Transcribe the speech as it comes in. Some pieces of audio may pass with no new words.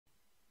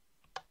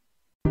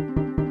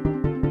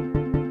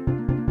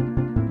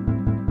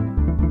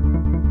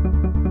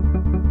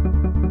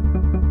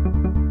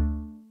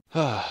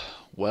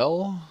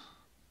Well,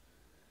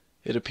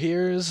 it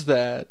appears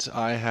that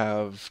I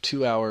have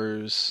 2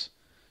 hours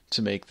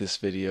to make this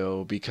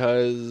video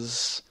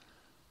because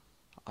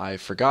I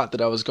forgot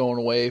that I was going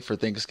away for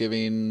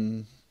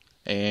Thanksgiving,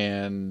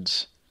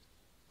 and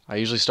I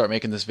usually start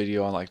making this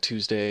video on like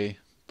Tuesday,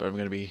 but I'm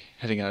going to be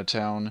heading out of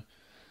town.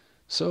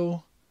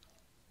 So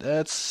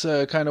that's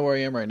kind of where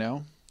I am right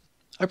now.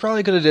 I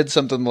probably could have did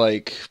something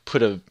like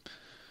put a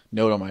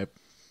note on my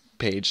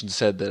page and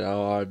said that,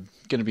 I'm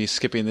going to be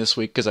skipping this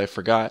week because I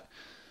forgot.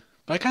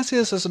 But I kind of see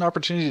this as an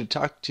opportunity to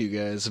talk to you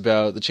guys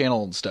about the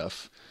channel and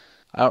stuff.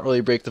 I don't really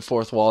break the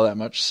fourth wall that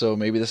much, so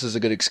maybe this is a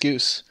good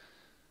excuse.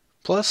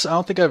 Plus, I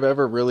don't think I've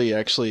ever really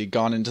actually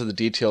gone into the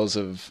details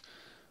of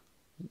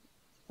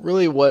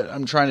really what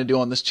I'm trying to do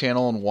on this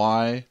channel and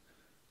why.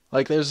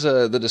 Like, there's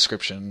the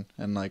description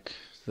and like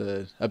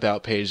the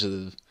about page of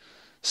the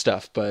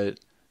stuff, but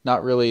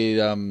not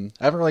really. I haven't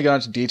really gone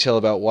into detail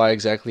about why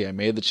exactly I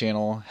made the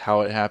channel,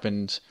 how it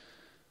happened,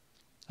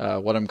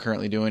 what I'm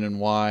currently doing and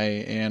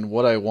why, and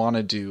what I want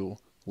to do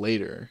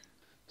later.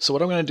 So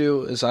what I'm going to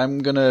do is I'm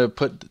going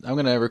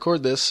to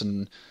record this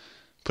and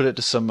put it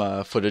to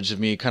some footage of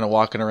me kind of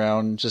walking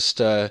around,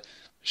 just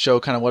show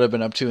kind of what I've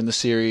been up to in the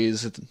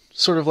series. It's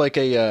sort of like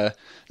an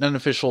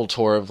unofficial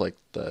tour of like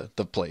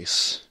the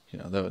place,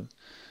 the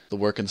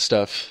work and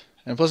stuff.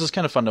 And plus, it's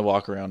kind of fun to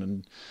walk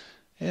around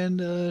and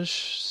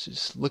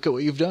just look at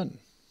what you've done.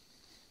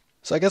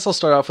 So I guess I'll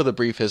start off with a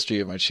brief history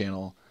of my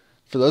channel.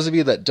 For those of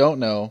you that don't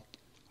know,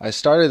 I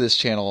started this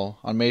channel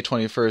on May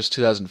 21st,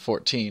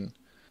 2014.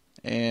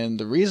 And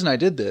the reason I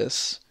did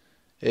this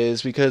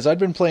is because I'd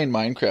been playing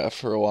Minecraft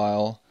for a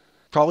while.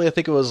 Probably, I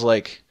think it was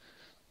like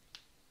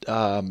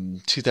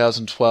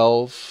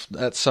 2012,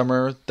 that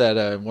summer,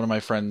 that one of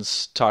my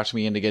friends talked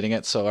me into getting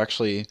it. So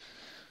actually,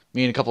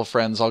 me and a couple of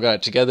friends all got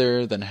it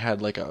together, then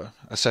had like a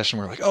session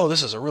where we're like, oh,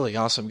 this is a really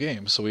awesome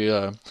game. So we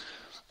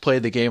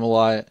played the game a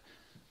lot,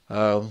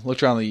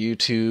 looked around the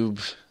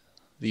YouTubes,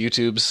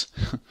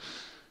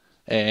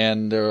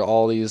 and there were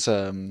all these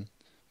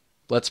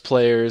Let's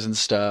Players and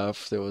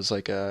stuff. There was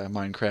like a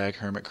Minecraft,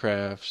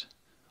 Hermitcraft,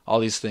 all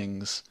these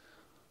things.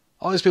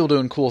 All these people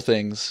doing cool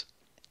things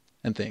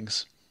and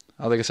things.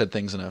 I don't think I said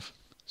things enough.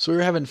 So we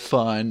were having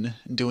fun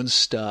and doing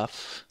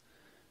stuff.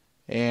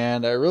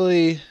 And I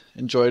really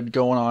enjoyed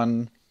going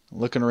on,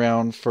 looking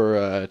around for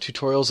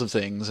tutorials of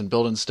things and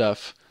building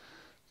stuff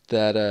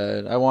that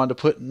I wanted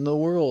to put in the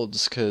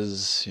worlds.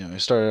 Because, I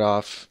started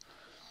off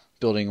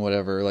building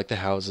whatever, like the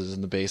houses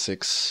and the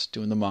basics,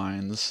 doing the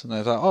mines. And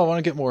I thought, I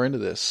want to get more into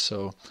this.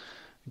 So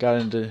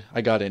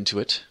I got into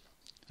it.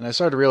 And I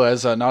started to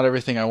realize that not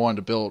everything I wanted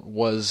to build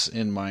was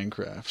in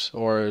Minecraft.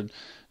 Or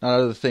not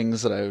all the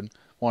things that I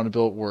wanted to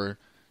build were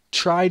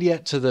tried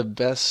yet to the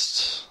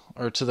best,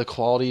 or to the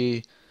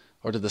quality,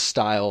 or to the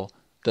style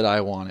that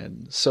I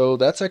wanted. So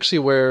that's actually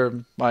where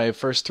my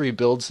first 3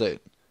 builds that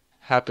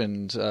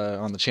happened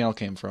on the channel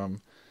came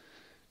from.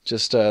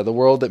 Just the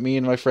world that me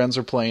and my friends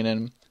were playing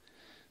in.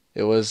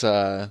 It was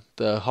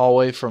the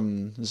hallway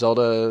from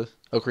Zelda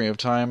Ocarina of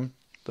Time,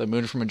 the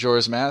moon from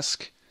Majora's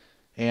Mask,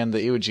 and the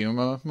Iwo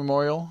Jima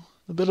Memorial.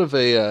 A bit of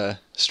a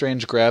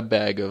strange grab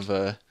bag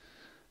of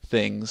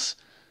things,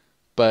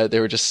 but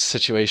there were just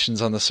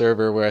situations on the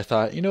server where I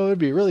thought, it would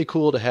be really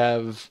cool to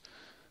have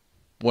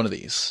one of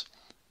these.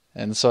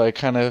 And so I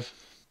kind of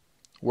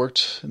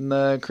worked in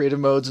the creative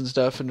modes and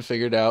stuff and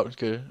figured out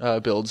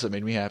good builds that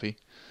made me happy.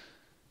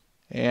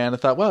 And I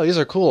thought, wow, these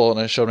are cool. And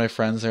I showed my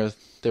friends.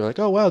 They were like,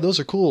 oh, wow, those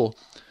are cool.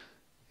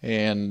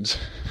 And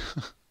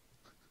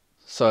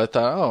so I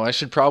thought, I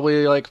should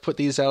probably like put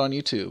these out on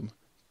YouTube.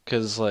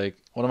 Because like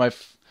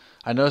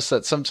I noticed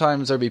that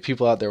sometimes there'd be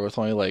people out there with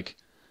only like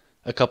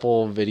a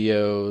couple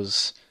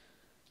videos.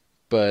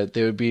 But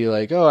they would be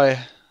like,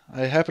 I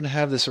happen to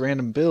have this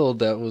random build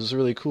that was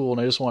really cool, and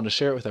I just wanted to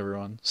share it with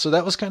everyone. So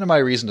that was kind of my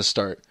reason to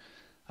start.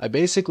 I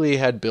basically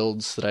had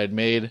builds that I'd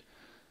made,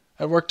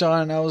 I worked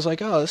on, and I was like,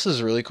 this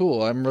is really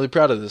cool. I'm really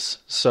proud of this.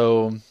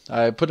 So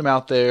I put them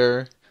out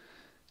there,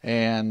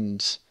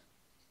 and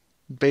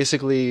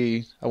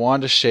basically I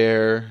wanted to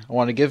share, I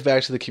wanted to give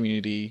back to the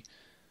community,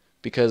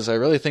 because I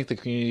really think the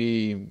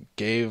community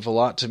gave a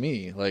lot to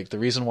me. Like, the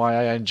reason why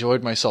I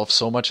enjoyed myself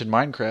so much in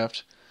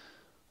Minecraft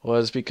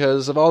was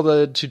because of all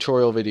the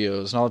tutorial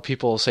videos and all the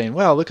people saying,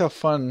 wow, look how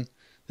fun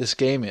this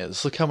game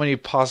is. Look how many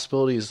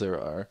possibilities there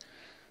are.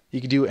 You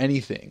can do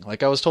anything.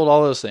 Like, I was told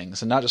all those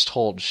things, and not just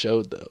told,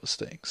 showed those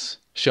things.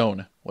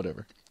 Shown,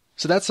 whatever.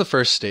 So that's the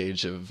first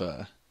stage of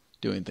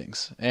doing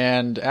things.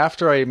 And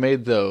after I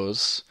made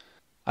those,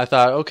 I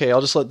thought, okay,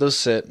 I'll just let those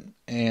sit,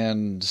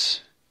 and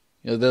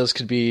those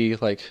could be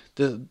like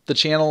the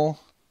channel,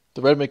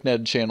 the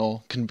RedMcNed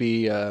channel can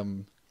be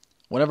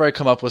whenever I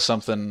come up with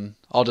something,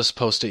 I'll just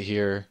post it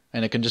here,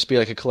 and it can just be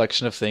like a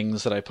collection of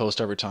things that I post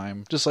over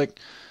time. Just like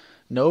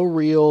no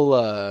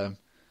real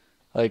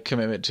like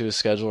commitment to a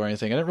schedule or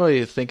anything. I didn't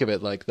really think of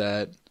it like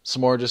that. It's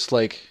more just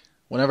like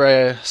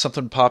whenever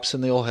something pops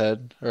in the old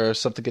head or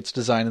something gets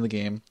designed in the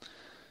game,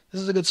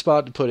 this is a good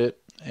spot to put it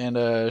and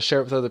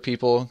share it with other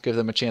people, give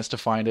them a chance to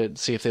find it,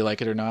 see if they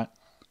like it or not.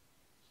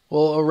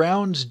 Well,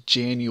 around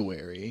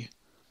January,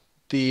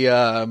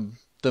 the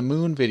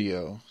moon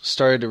video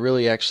started to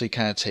really actually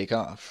kind of take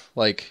off.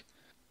 Like,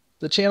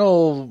 the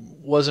channel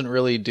wasn't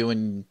really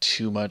doing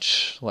too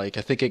much. Like,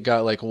 I think it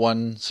got like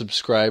one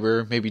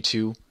subscriber, maybe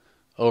two,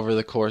 over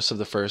the course of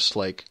the first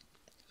like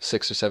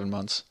 6 or 7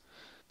 months.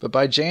 But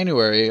by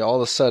January, all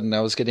of a sudden, I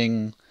was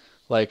getting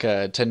like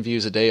 10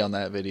 views a day on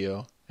that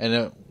video. And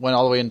it went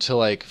all the way until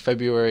like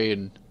February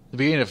and the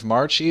beginning of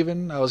March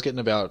even. I was getting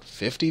about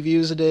 50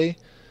 views a day.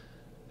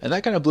 And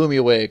that kind of blew me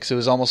away because it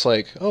was almost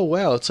like, oh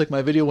wow, it's like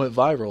my video went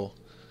viral.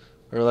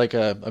 Or like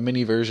a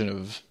mini version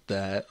of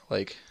that.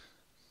 Like,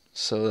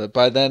 so that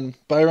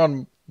by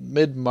around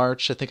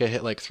mid-March, I think I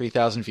hit like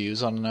 3,000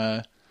 views on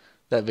that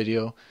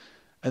video.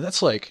 And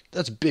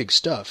that's big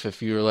stuff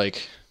if you're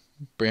like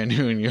brand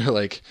new and you're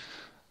like,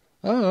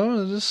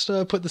 oh, just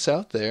put this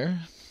out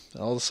there.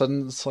 All of a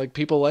sudden, it's like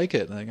people like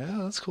it. And like,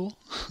 oh, that's cool.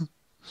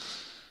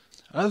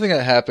 Another thing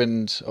that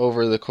happened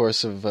over the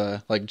course of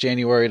like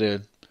January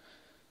to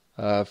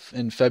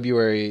in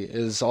February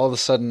is all of a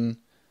sudden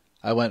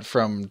I went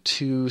from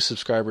 2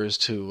 subscribers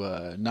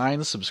to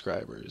 9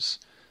 subscribers,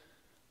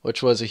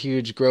 which was a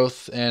huge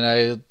growth. And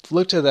I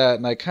looked at that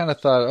and I kind of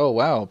thought, oh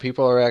wow,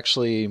 people are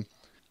actually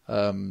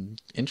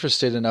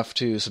interested enough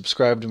to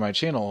subscribe to my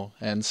channel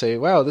and say,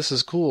 wow, this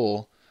is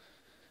cool.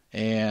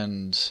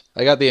 And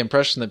I got the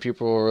impression that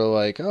people were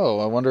like, oh,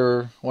 I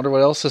wonder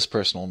what else this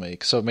person will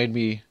make. So it made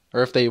me,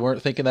 or if they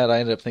weren't thinking that, I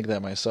ended up thinking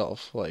that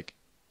myself. Like,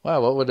 wow,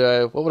 what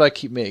would I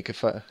keep make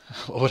if I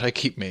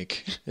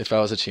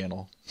was a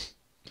channel?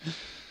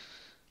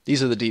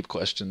 These are the deep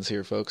questions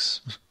here, folks.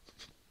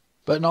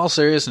 But in all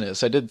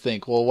seriousness, I did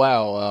think, well,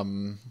 wow,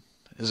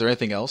 is there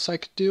anything else I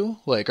could do?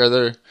 Like, are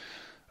there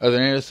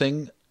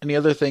any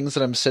other things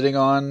that I'm sitting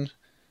on?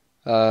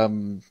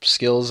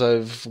 Skills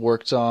I've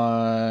worked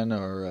on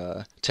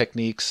or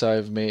techniques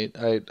I've made.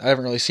 I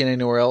haven't really seen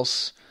anywhere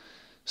else.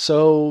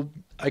 So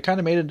I kind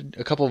of made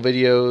a couple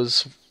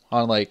videos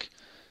on like,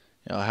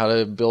 how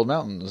to build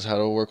mountains, how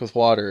to work with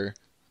water.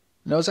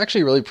 And I was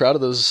actually really proud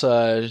of those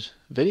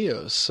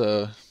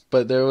videos.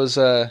 But there was,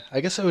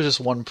 I guess it was just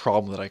one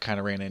problem that I kind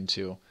of ran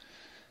into.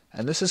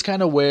 And this is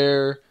kind of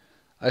where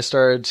I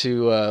started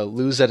to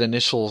lose that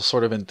initial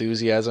sort of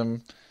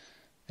enthusiasm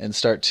and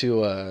start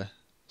to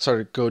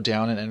go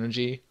down in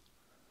energy,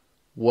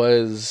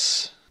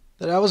 was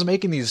that I was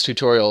making these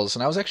tutorials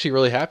and I was actually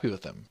really happy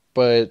with them,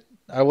 but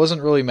I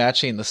wasn't really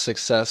matching the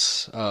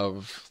success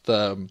of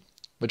the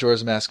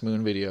Majora's Mask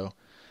Moon video.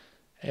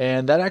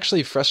 And that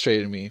actually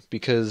frustrated me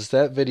because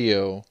that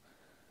video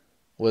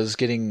was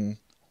getting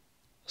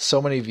so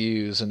many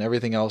views and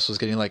everything else was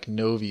getting like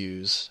no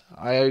views.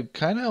 I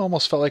kind of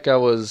almost felt like I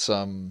was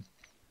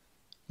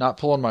not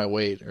pulling my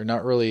weight or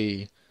not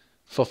really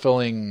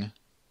fulfilling.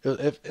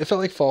 It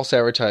felt like false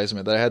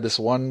advertisement that I had this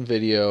one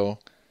video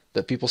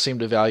that people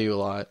seemed to value a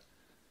lot,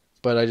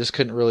 but I just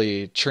couldn't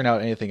really churn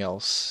out anything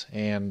else.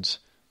 And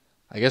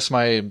I guess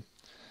the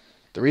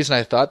reason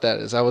I thought that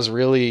is I was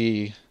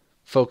really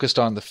focused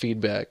on the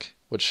feedback,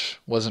 which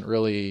wasn't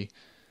really,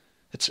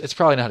 it's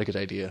probably not a good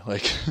idea.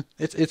 Like,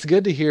 it's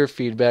good to hear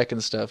feedback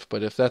and stuff,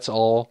 but if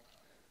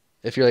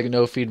you're like,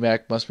 no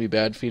feedback must be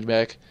bad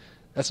feedback,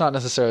 that's not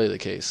necessarily the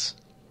case.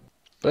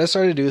 But I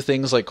started to do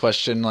things like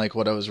question like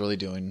what I was really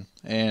doing,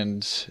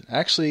 and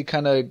actually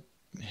kind of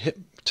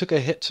took a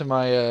hit to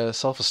my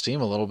self-esteem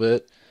a little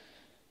bit,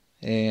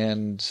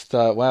 and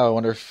thought, wow, I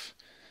wonder if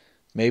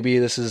maybe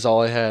this is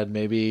all I had.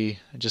 Maybe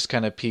I just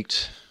kind of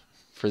peaked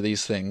for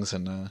these things,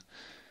 and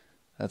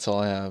that's all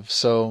I have.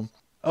 So,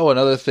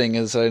 another thing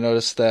is I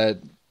noticed that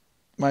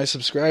my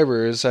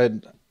subscribers,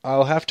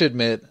 I'll have to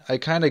admit, I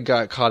kind of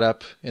got caught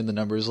up in the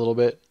numbers a little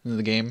bit in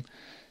the game,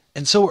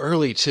 and so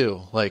early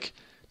too, like,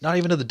 not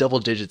even to the double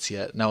digits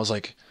yet. And I was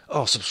like,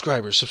 oh,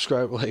 subscribe,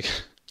 like,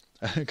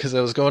 because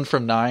I was going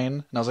from 9,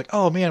 and I was like,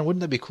 oh man,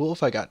 wouldn't that be cool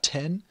if I got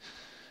 10?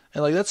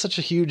 And like, that's such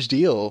a huge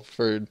deal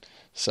for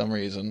some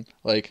reason.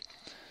 Like,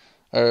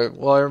 I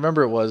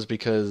remember it was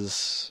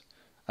because,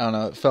 I don't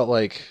know, it felt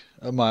like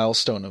a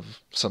milestone of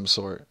some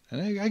sort.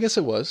 And I guess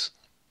it was.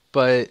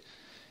 But it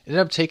ended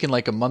up taking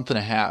like a month and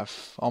a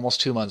half,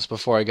 almost 2 months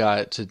before I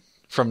got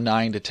from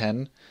 9 to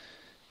 10.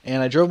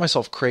 And I drove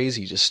myself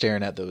crazy just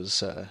staring at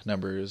those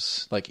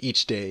numbers like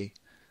each day.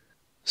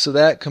 So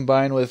that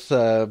combined with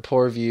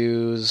poor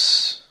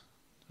views,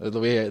 the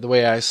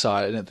way I saw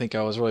it, I didn't think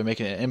I was really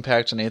making an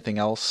impact on anything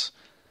else.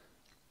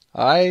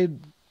 I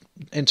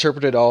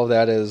interpreted all of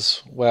that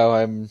as, wow,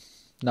 I'm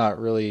not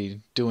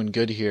really doing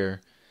good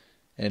here,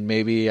 and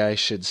maybe I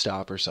should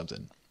stop or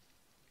something.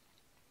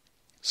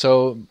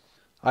 So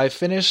I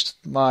finished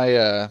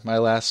my my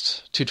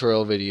last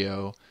tutorial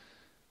video,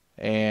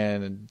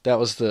 and that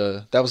was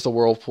the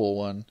whirlpool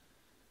one.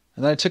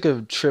 And then I took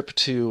a trip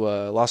to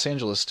Los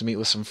Angeles to meet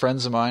with some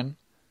friends of mine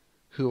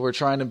who were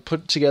trying to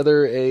put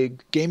together a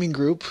gaming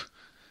group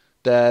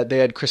that they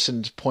had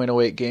christened Point oh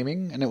 08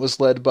 Gaming, and it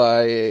was led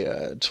by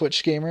a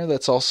Twitch gamer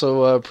that's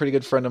also a pretty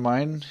good friend of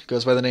mine. He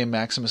goes by the name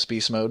Maximus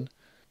Beast Mode.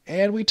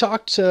 And we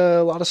talked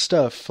a lot of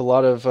stuff, a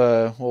lot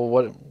of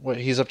what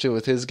he's up to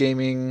with his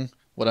gaming,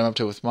 what I'm up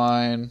to with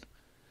mine.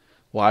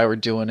 why we're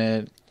doing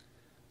it.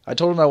 I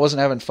told him I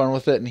wasn't having fun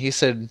with it, and he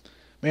said,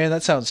 "Man,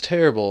 that sounds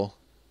terrible.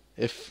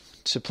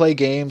 If to play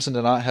games and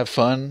to not have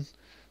fun,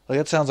 like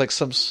that sounds like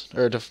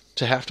or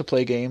to have to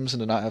play games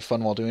and to not have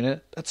fun while doing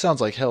it. That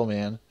sounds like hell,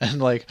 man."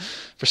 And like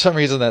for some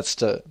reason that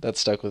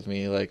stuck with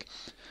me. Like,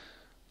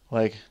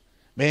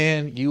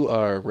 man, you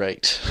are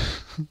right.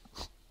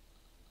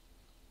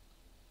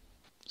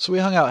 So we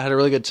hung out, had a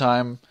really good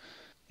time,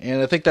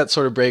 and I think that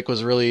sort of break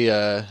was really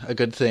a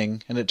good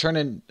thing. And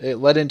it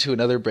led into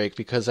another break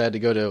because I had to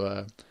go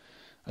to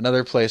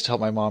another place to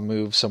help my mom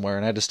move somewhere,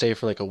 and I had to stay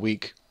for like a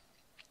week.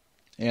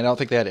 And I don't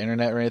think they had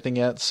internet or anything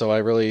yet, so I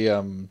really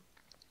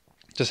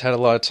just had a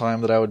lot of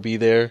time that I would be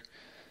there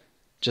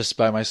just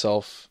by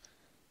myself.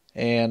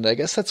 And I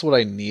guess that's what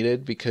I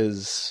needed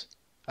because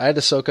I had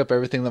to soak up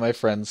everything that my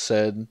friends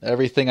said,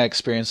 everything I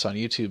experienced on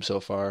YouTube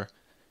so far,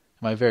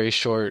 my very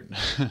short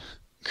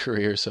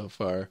career so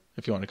far,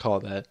 if you want to call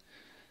it that.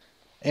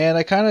 And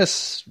I kind of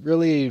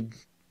really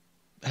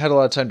had a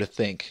lot of time to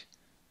think.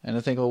 And I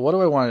think, well, what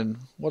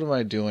am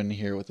I doing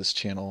here with this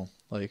channel?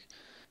 Like,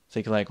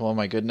 thinking like, well, am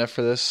I good enough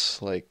for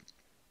this? Like,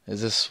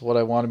 is this what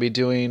I want to be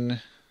doing?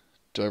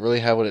 Do I really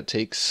have what it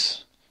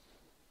takes?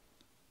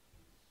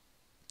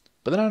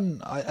 But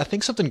then I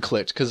think something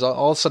clicked because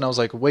all of a sudden I was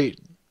like, wait,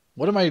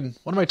 what am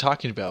I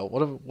talking about?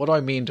 What do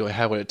I mean? Do I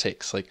have what it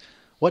takes? Like,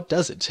 what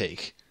does it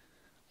take?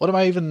 What am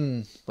I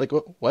even like?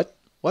 What?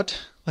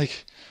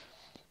 Like,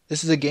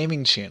 this is a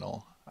gaming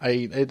channel.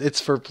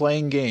 It's for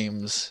playing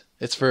games.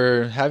 It's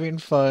for having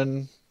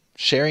fun,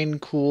 sharing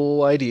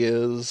cool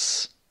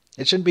ideas.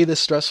 It shouldn't be this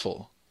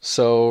stressful.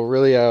 So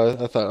really, I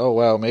thought, oh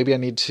wow, maybe I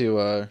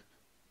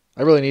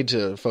really need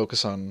to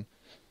focus on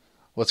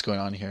what's going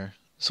on here.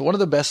 So one of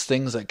the best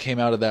things that came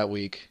out of that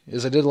week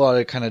is I did a lot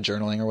of kind of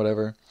journaling or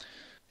whatever,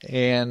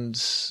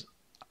 and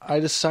I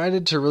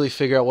decided to really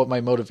figure out what my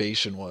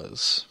motivation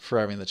was for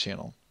having the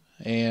channel.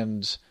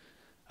 And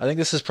I think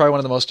this is probably one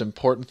of the most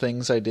important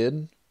things I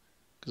did.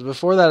 Because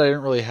before that, I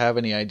didn't really have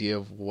any idea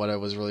of what I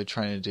was really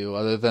trying to do,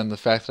 other than the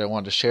fact that I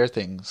wanted to share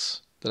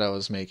things that I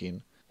was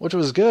making, which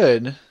was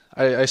good.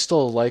 I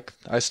still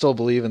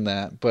believe in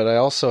that, but I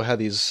also had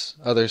these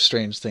other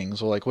strange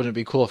things. Well, like, wouldn't it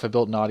be cool if I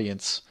built an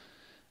audience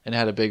and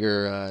had a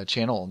bigger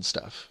channel and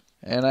stuff?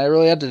 And I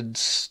really had to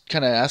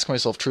kind of ask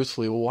myself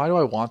truthfully, well, why do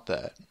I want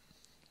that?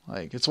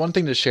 Like, it's one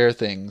thing to share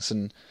things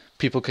and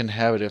people can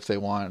have it if they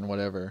want and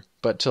whatever,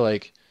 but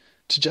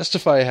to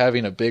justify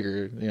having a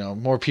bigger,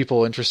 more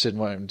people interested in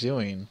what I'm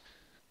doing,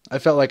 I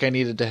felt like I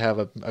needed to have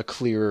a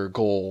clearer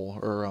goal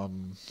or I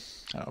don't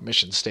know,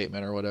 mission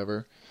statement or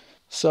whatever.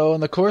 So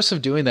in the course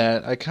of doing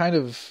that, I kind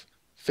of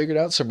figured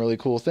out some really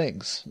cool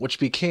things, which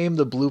became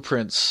the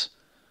blueprints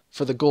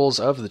for the goals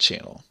of the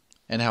channel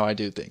and how I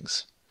do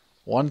things.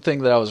 One thing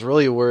that I was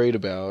really worried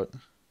about,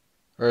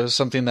 or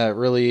something that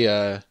really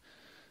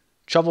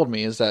troubled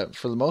me, is that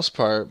for the most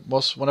part,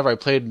 whenever I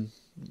played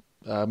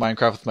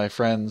Minecraft with my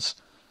friends,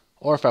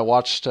 or if I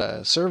watched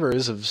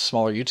servers of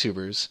smaller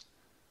YouTubers,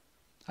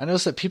 I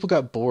noticed that people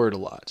got bored a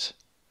lot.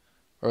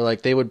 Or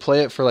like they would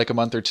play it for like a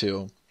month or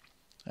two,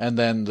 and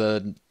then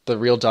the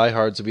real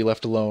diehards would be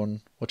left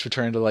alone, which would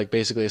turn into like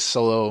basically a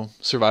solo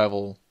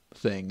survival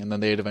thing, and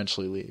then they'd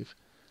eventually leave.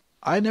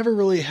 I never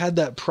really had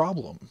that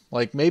problem.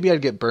 Like maybe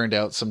I'd get burned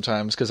out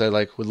sometimes because I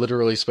like would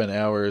literally spend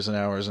hours and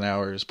hours and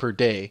hours per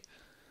day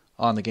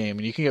on the game,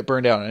 and you can get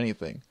burned out on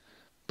anything.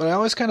 But I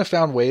always kind of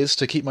found ways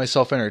to keep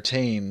myself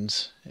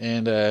entertained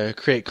and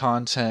create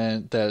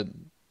content that,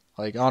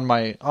 like on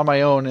my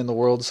own in the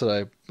worlds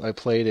that I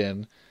played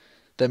in,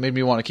 that made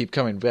me want to keep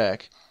coming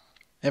back.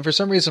 And for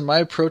some reason, my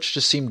approach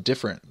just seemed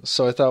different.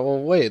 So I thought,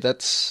 well, wait,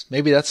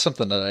 maybe that's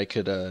something that I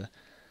could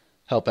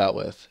help out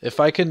with. If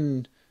I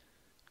can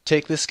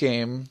take this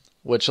game,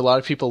 which a lot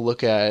of people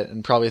look at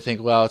and probably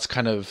think, well,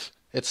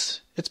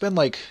 it's been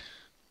like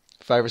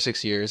 5 or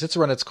 6 years. It's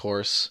run its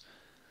course.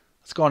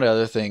 Let's go on to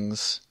other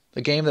things.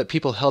 The game that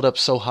people held up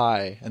so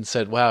high and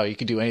said, wow, you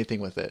can do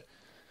anything with it.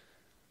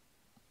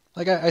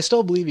 Like, I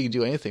still believe you can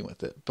do anything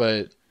with it,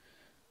 but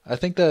I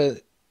think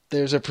that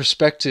there's a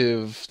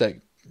perspective that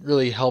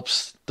really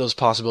helps those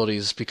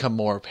possibilities become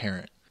more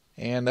apparent.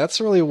 And that's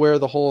really where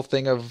the whole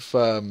thing of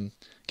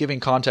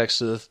giving context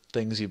to the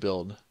things you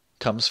build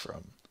comes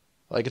from.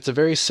 Like, it's a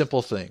very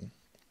simple thing,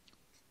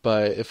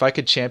 but if I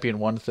could champion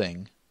one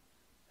thing,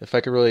 if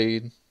I could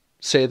really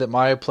say that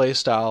my play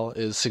style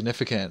is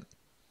significant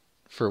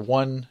for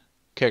one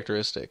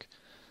characteristic,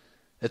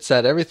 it's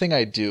that everything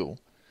I do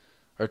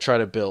or try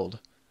to build,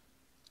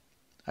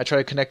 I try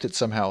to connect it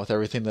somehow with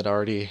everything that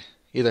already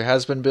either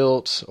has been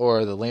built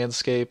or the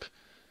landscape.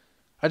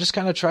 I just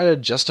kind of try to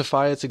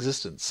justify its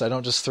existence. I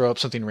don't just throw up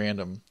something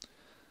random.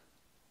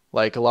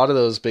 Like a lot of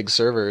those big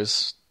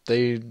servers,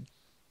 they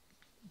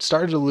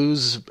started to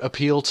lose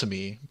appeal to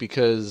me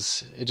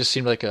because it just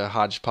seemed like a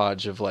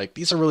hodgepodge of like,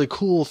 these are really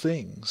cool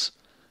things.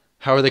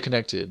 How are they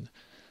connected?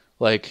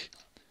 Like,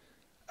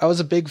 I was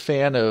a big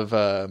fan of,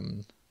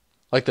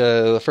 like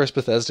the first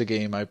Bethesda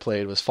game I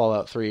played was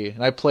Fallout 3,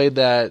 and I played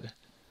that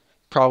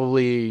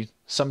probably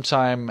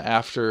sometime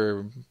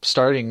after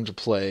starting to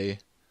play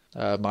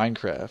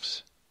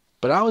Minecraft.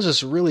 But I was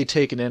just really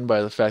taken in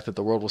by the fact that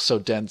the world was so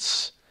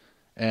dense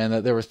and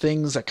that there were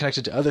things that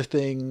connected to other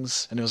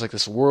things, and it was like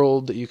this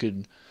world that you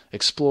could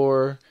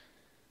explore.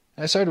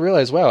 And I started to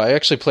realize, wow, I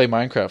actually play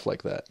Minecraft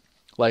like that.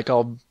 Like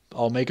I'll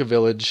make a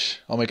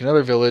village, I'll make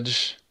another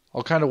village,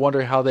 I'll kind of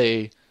wonder how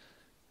they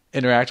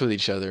interact with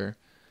each other,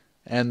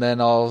 and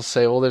then I'll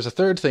say, well, there's a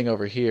third thing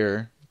over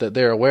here that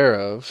they're aware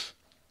of.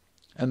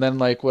 And then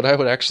like what I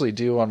would actually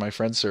do on my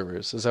friend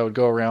servers is I would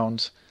go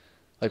around,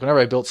 like whenever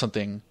I built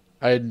something,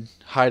 I'd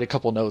hide a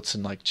couple notes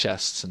in like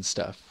chests and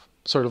stuff,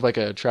 sort of like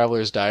a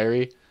traveler's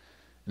diary,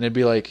 and it'd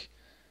be like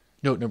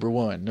note number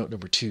 1, note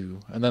number 2,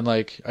 and then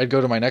like I'd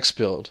go to my next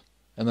build,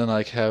 and then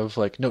like have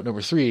like note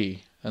number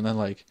 3, and then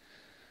like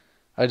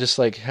I just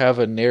like have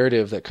a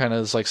narrative that kind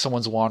of is like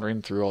someone's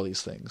wandering through all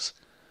these things.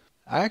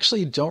 I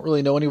actually don't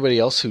really know anybody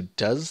else who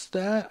does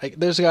that.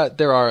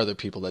 There are other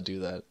people that do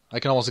that. I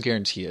can almost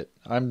guarantee it.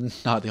 I'm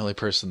not the only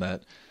person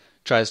that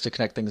tries to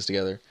connect things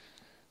together.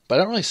 But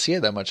I don't really see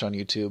it that much on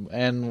YouTube.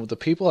 And the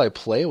people I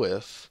play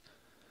with,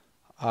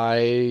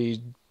 I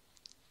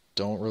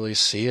don't really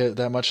see it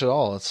that much at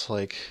all. It's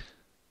like,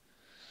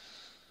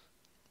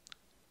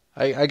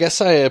 I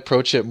guess I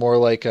approach it more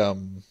like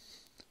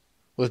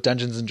with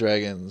Dungeons and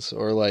Dragons,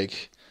 or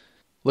like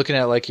looking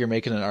at like you're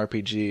making an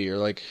RPG, or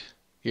like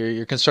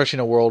you're constructing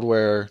a world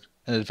where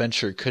an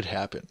adventure could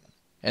happen.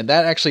 And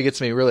that actually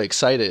gets me really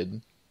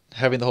excited,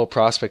 having the whole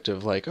prospect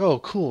of like, oh,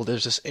 cool,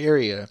 there's this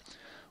area.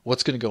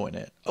 What's going to go in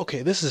it?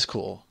 Okay, this is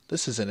cool.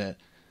 This is in it.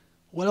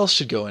 What else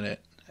should go in it?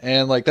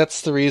 And like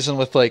that's the reason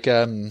with like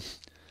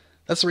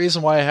that's the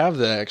reason why I have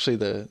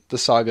the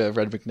Saga of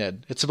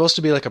RedMcNed. It's supposed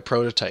to be like a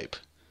prototype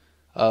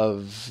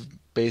of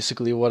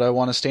basically what I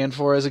want to stand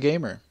for as a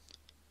gamer,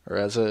 or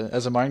as a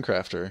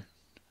Minecrafter.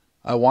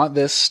 I want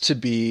this to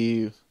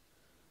be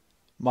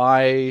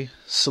my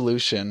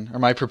solution, or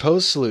my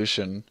proposed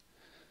solution,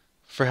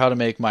 for how to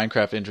make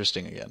Minecraft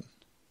interesting again.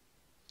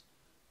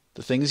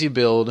 The things you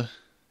build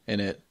in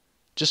it,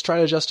 just try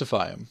to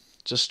justify them.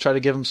 Just try to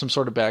give them some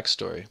sort of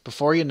backstory.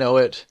 Before you know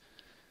it,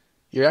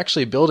 you're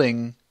actually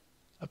building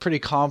a pretty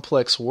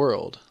complex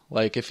world.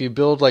 Like if you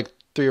build like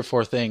 3 or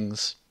 4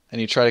 things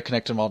and you try to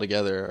connect them all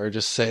together, or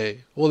just say,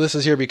 well, this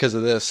is here because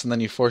of this, and then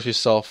you force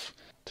yourself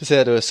to say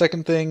that to a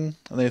second thing,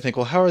 and then you think,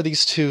 well, how are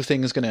these 2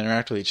 things going to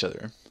interact with each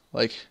other?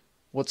 Like,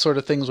 what sort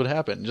of things would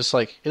happen? Just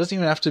like, it doesn't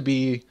even have to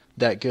be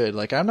that good.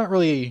 Like, I'm not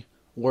really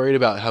worried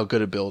about how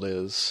good a build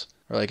is.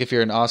 Or like, if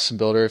you're an awesome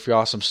builder, if you're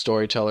an awesome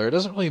storyteller, it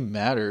doesn't really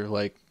matter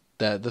like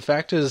that. The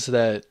fact is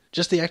that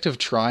just the act of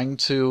trying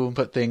to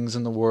put things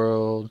in the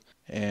world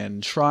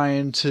and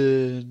trying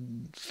to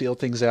feel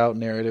things out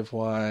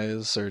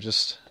narrative-wise, or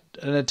just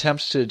an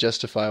attempt to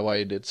justify why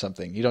you did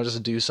something. You don't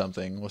just do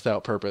something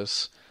without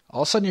purpose.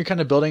 All of a sudden, you're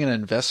kind of building an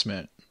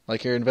investment.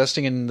 Like, you're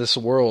investing in this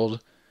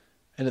world,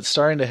 and it's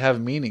starting to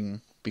have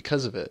meaning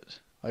because of it.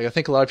 Like, I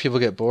think a lot of people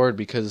get bored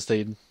because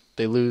they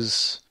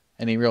lose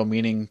any real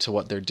meaning to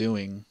what they're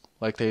doing.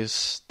 Like, they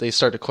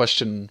start to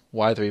question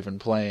why they're even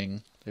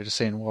playing. They're just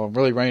saying, well, I'm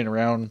really running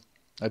around.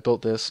 I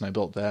built this and I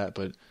built that,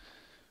 but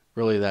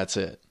really that's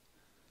it.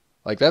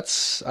 Like,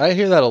 I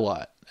hear that a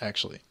lot,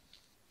 actually.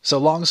 So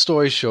long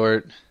story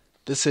short,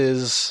 this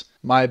is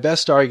my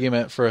best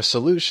argument for a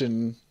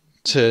solution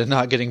to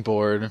not getting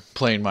bored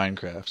playing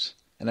Minecraft.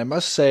 And I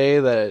must say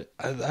that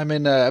I'm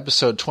in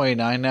episode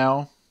 29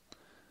 now.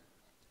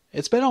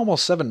 It's been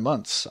almost 7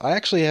 months. I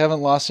actually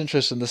haven't lost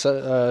interest in this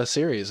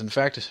series. In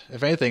fact,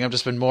 if anything, I've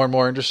just been more and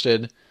more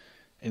interested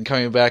in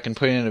coming back and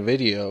putting in a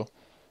video.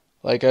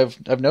 Like,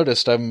 I've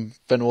noticed I've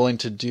been willing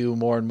to do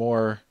more and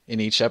more in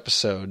each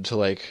episode to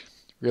like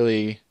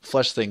really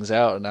flesh things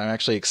out, and I'm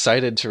actually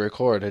excited to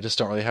record. I just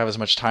don't really have as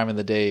much time in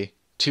the day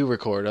to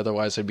record,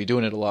 otherwise I'd be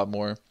doing it a lot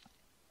more.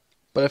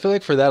 But I feel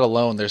like for that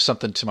alone, there's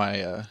something to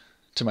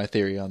my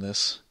theory on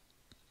this.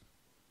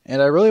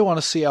 And I really want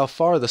to see how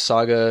far the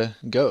saga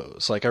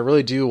goes. Like, I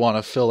really do want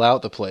to fill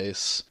out the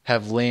place,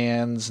 have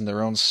lands and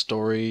their own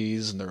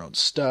stories and their own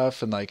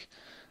stuff, and like,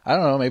 I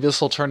don't know, maybe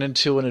this will turn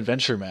into an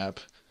adventure map,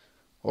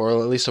 or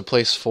at least a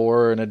place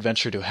for an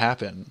adventure to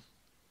happen.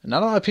 And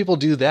not a lot of people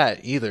do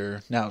that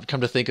either. Now,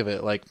 come to think of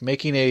it, like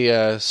making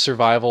an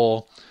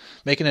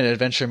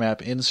adventure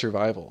map in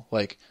survival.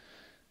 Like,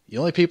 the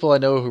only people I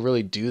know who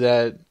really do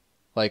that,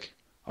 like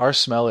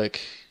Smellick,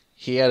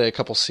 he had a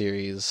couple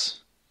series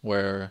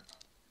where,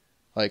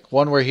 like,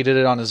 one where he did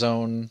it on his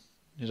own,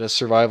 he did a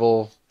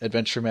survival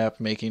adventure map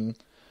making,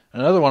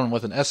 another one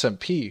with an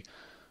SMP,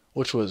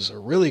 which was a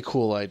really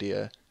cool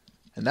idea.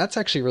 And that's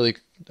actually really,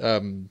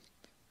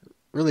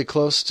 really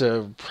close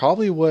to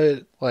probably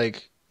what,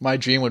 like, my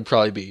dream would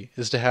probably be,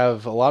 is to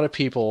have a lot of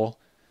people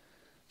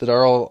that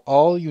are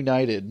all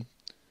united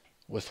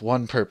with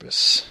one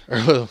purpose,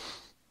 or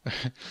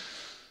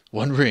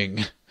one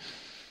ring.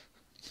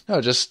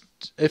 No, just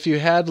if you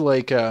had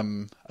like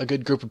a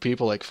good group of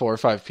people, like 4 or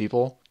 5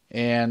 people,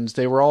 and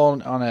they were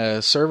all on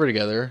a server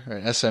together, or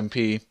an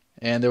SMP,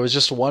 and there was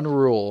just one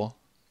rule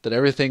that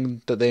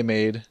everything that they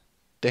made,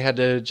 they had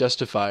to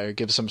justify or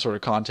give some sort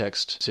of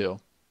context to.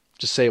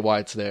 Just say why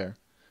it's there.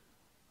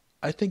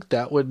 I think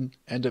that would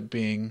end up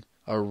being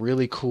a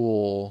really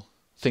cool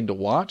thing to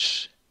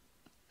watch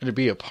and to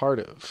be a part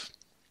of.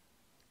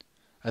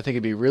 I think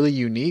it'd be really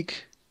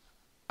unique.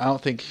 I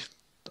don't think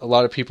a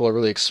lot of people are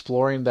really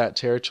exploring that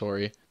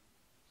territory.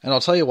 And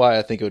I'll tell you why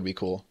I think it would be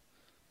cool.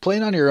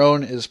 Playing on your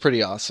own is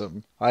pretty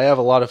awesome. I have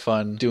a lot of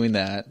fun doing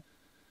that.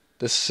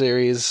 This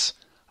series,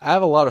 I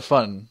have a lot of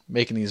fun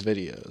making these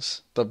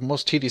videos. The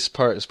most tedious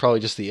part is probably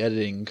just the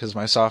editing because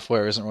my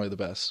software isn't really the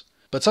best.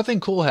 But something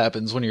cool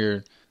happens when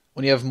you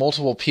have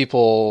multiple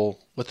people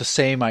with the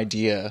same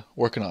idea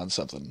working on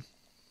something.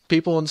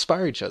 People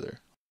inspire each other.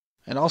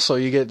 And also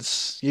you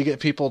get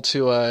people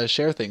to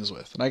share things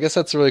with. And I guess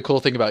that's the really cool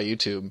thing about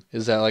YouTube,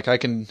 is that like I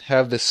can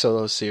have this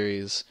solo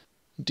series,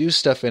 do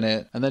stuff in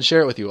it, and then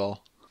share it with you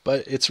all.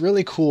 But it's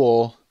really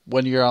cool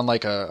when you're on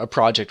like a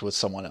project with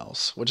someone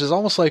else, which is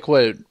almost like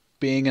what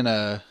being in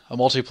a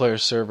multiplayer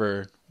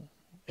server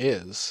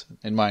is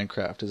in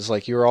Minecraft. It's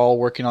like you're all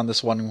working on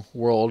this one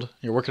world,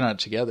 you're working on it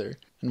together.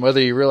 And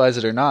whether you realize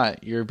it or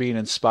not, you're being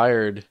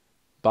inspired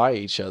by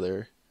each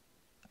other.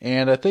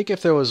 And I think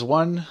if there was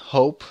one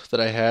hope that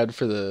I had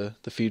for the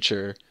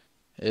future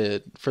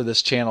for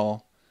this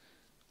channel,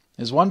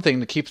 is one thing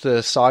to keep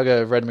the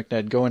Saga of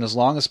RedMcNed going as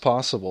long as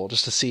possible,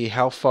 just to see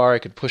how far I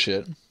could push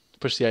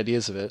the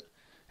ideas of it,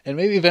 and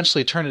maybe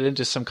eventually turn it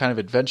into some kind of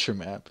adventure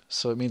map.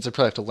 So it means I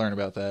probably have to learn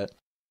about that.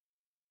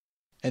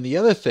 And the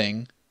other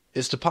thing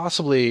is to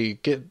possibly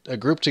get a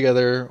group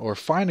together or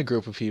find a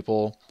group of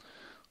people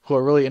who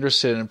are really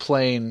interested in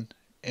playing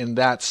in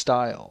that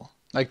style.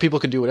 Like people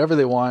can do whatever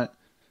they want,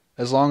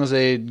 as long as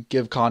they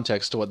give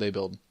context to what they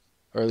build,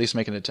 or at least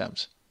make an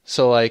attempt.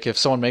 So like if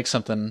someone makes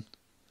something,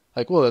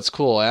 like, well, that's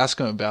cool, I ask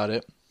them about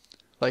it.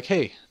 Like,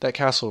 hey, that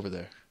castle over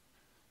there,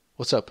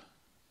 what's up?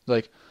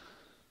 Like,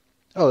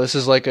 oh, this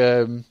is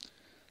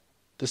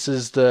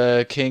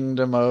the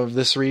kingdom of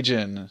this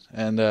region,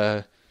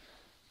 and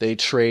they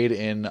trade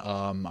in,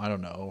 I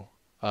don't know,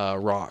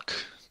 rock.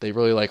 They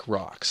really like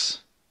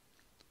rocks.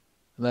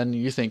 And then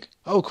you think,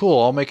 oh,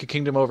 cool, I'll make a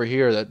kingdom over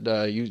here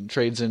that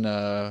trades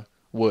in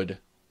wood.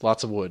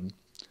 Lots of wood.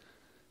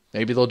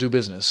 Maybe they'll do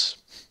business.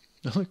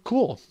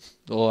 Cool.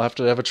 They'll have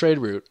to have a trade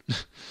route.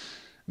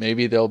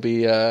 Maybe there'll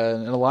be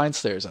an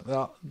alliance there.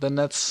 Then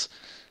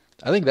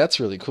I think that's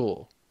really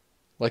cool.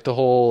 Like the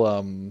whole,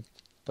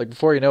 like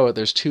before you know it,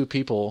 there's two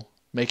people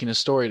making a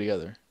story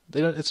together.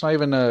 It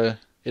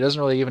doesn't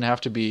really even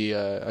have to be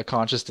a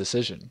conscious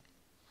decision.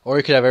 Or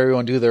you could have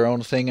everyone do their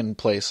own thing in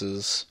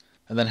places,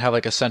 and then have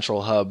like a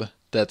central hub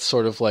that's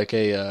sort of like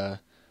a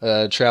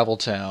travel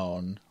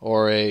town,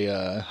 or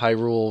a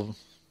Hyrule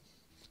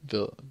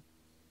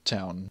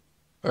town,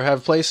 or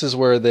have places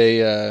where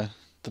the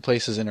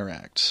places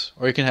interact.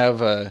 Or you can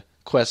have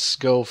quests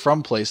go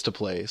from place to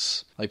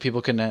place. Like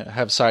people can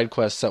have side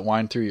quests that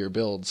wind through your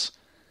builds.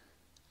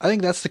 I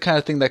think that's the kind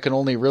of thing that can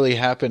only really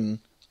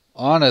happen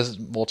on a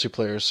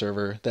multiplayer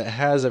server that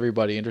has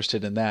everybody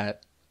interested in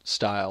that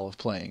style of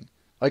playing.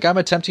 Like I'm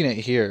attempting it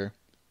here,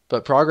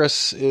 but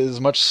progress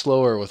is much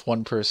slower with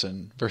one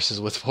person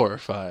versus with 4 or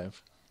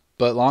 5.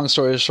 But long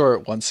story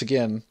short, once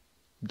again,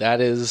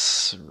 that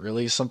is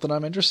really something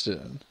I'm interested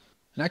in.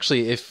 And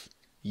actually, if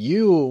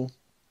you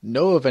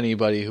know of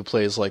anybody who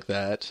plays like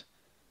that,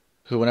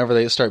 who whenever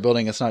they start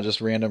building, it's not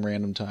just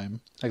random time,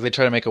 like they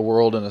try to make a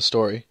world and a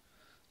story,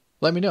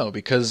 let me know,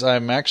 because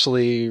I'm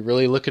actually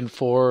really looking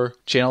for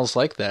channels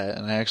like that,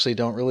 and I actually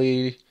don't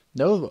really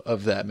know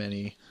of that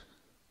many.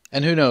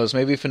 And who knows,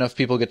 maybe if enough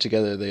people get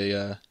together,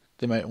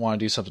 they might want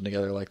to do something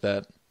together like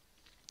that.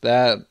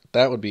 That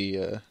would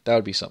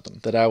be something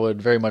that I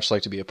would very much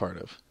like to be a part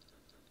of.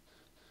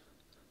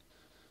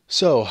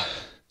 So,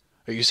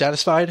 are you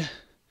satisfied?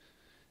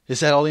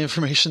 Is that all the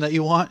information that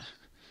you want?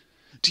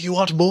 Do you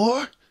want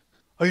more?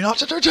 Are you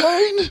not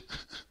entertained?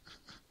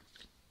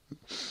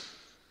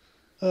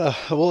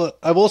 Well,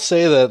 I will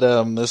say that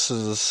this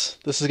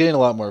is getting a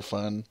lot more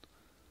fun.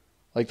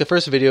 Like the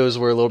first videos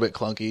were a little bit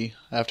clunky,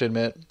 I have to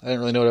admit. I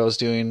didn't really know what I was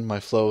doing. My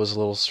flow was a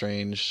little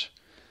strange.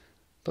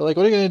 But like,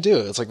 what are you going to do?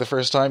 It's like the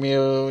first time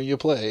you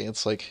play.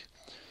 It's like,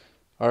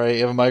 alright,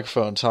 you have a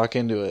microphone, talk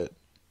into it.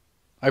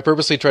 I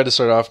purposely tried to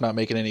start off not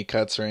making any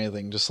cuts or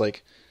anything, just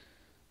like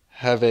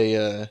have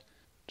a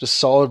just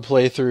solid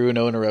playthrough,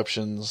 no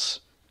interruptions.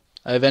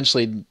 I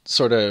eventually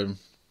sort of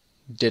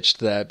ditched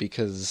that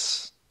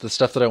because the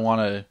stuff that I want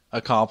to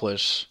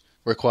accomplish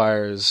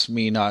requires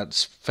me not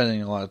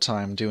spending a lot of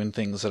time doing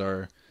things that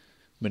are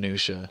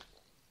minutia.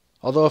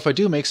 Although if I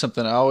do make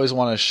something, I always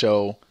want to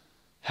show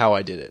how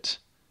I did it,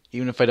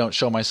 even if I don't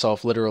show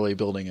myself literally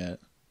building it.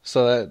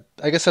 So that,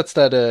 I guess that's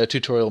that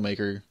tutorial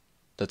maker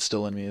that's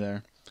still in me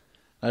there.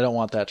 I don't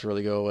want that to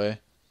really go away.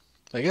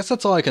 I guess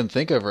that's all I can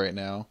think of right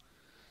now.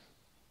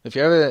 If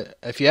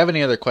you have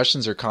any other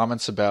questions or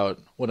comments about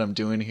what I'm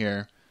doing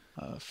here,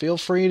 feel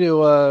free to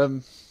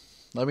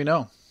let me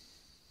know.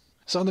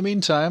 So in the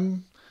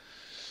meantime,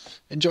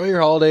 enjoy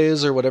your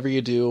holidays or whatever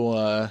you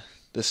do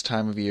this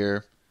time of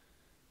year.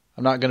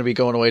 I'm not going to be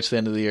going away to the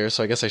end of the year,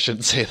 so I guess I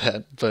shouldn't say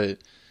that. But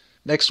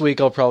next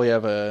week I'll probably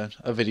have a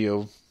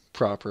video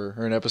proper,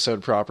 or an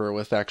episode proper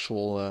with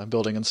actual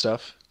building and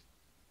stuff.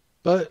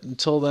 But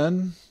until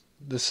then,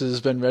 this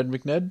has been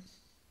RedMcNed.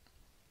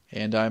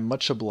 And I'm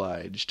much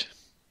obliged.